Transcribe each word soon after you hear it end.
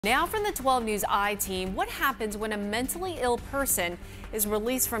Now from the 12 News I-Team, what happens when a mentally ill person is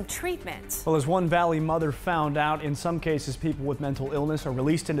released from treatment? Well, as one Valley mother found out, in some cases people with mental illness are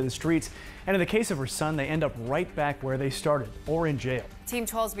released into the streets, and in the case of her son, they end up right back where they started, or in jail. Team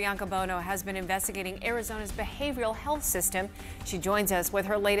 12's Bianca Bono has been investigating Arizona's behavioral health system. She joins us with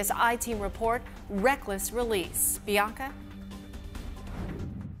her latest I-Team report, Reckless Release. Bianca?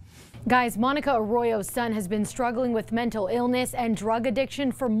 Guys, Monica Arroyo's son has been struggling with mental illness and drug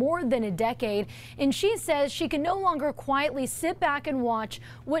addiction for more than a decade, and she says she can no longer quietly sit back and watch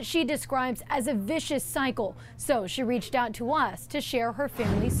what she describes as a vicious cycle. So she reached out to us to share her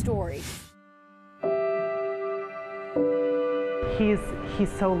family's story.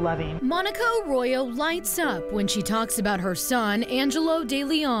 He's so loving. Monica Arroyo lights up when she talks about her son, Angelo De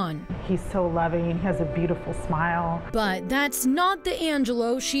Leon. He's so loving. He has a beautiful smile. But that's not the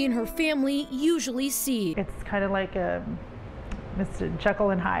Angelo she and her family usually see. It's kind of like a Mr. Jekyll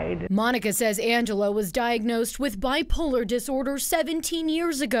and Hyde. Monica says Angelo was diagnosed with bipolar disorder 17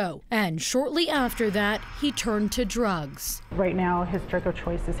 years ago, and shortly after that, he turned to drugs. Right now, his drug of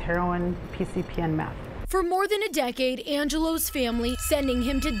choice is heroin, PCP, and meth. For more than a decade, Angelo's family sending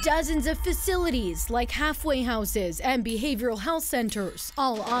him to dozens of facilities like halfway houses and behavioral health centers,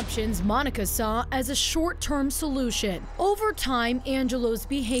 all options Monica saw as a short-term solution. Over time, Angelo's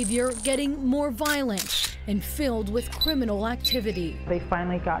behavior getting more violent and filled with criminal activity. They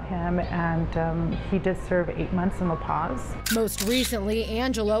finally got him, and he did serve 8 months in La Paz. Most recently,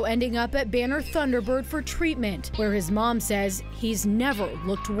 Angelo ending up at Banner Thunderbird for treatment, where his mom says he's never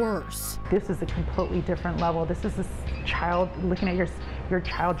looked worse. This is a completely different level. This is a child looking at your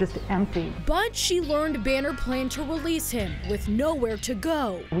child just empty. But she learned Banner planned to release him with nowhere to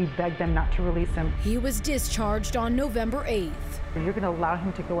go. We begged them not to release him. He was discharged on November 8th. If you're going to allow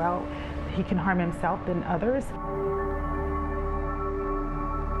him to go out, he can harm himself and others.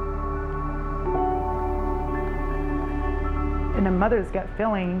 And a mother's gut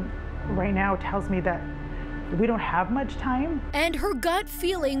feeling right now tells me that we don't have much time. And her gut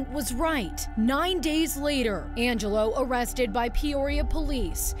feeling was right. 9 days later, Angelo arrested by Peoria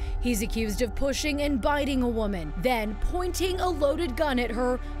police. He's accused of pushing and biting a woman, then pointing a loaded gun at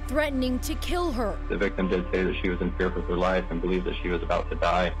her, threatening to kill her. The victim did say that she was in fear for her life and believed that she was about to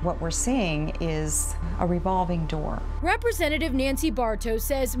die. What we're seeing is a revolving door. Representative Nancy Bartow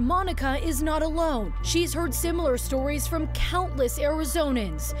says Monica is not alone. She's heard similar stories from countless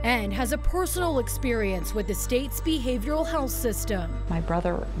Arizonans and has a personal experience with the state's behavioral health system. My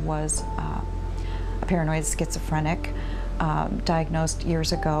brother was a paranoid schizophrenic, diagnosed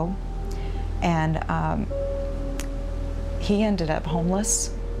years ago, and he ended up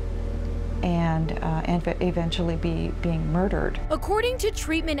homeless and eventually being murdered. According to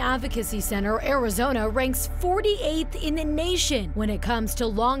Treatment Advocacy Center, Arizona ranks 48th in the nation when it comes to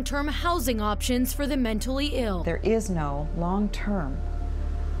long-term housing options for the mentally ill. There is no long-term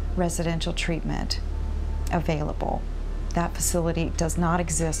residential treatment available. That facility does not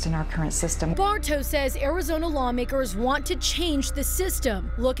exist in our current system. Bartow says Arizona lawmakers want to change the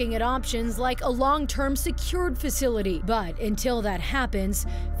system, looking at options like a long-term secured facility. But until that happens,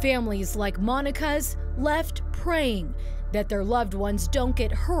 families like Monica's left praying that their loved ones don't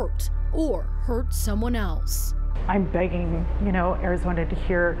get hurt or hurt someone else. I'm begging, Arizona to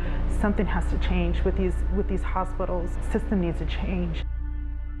hear something has to change with these hospitals. The system needs to change.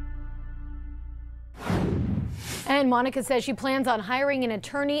 And Monica says she plans on hiring an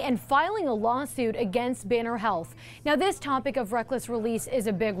attorney and filing a lawsuit against Banner Health. Now, this topic of reckless release is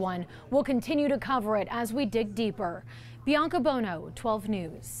a big one. We'll continue to cover it as we dig deeper. Bianca Bono, 12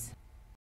 News.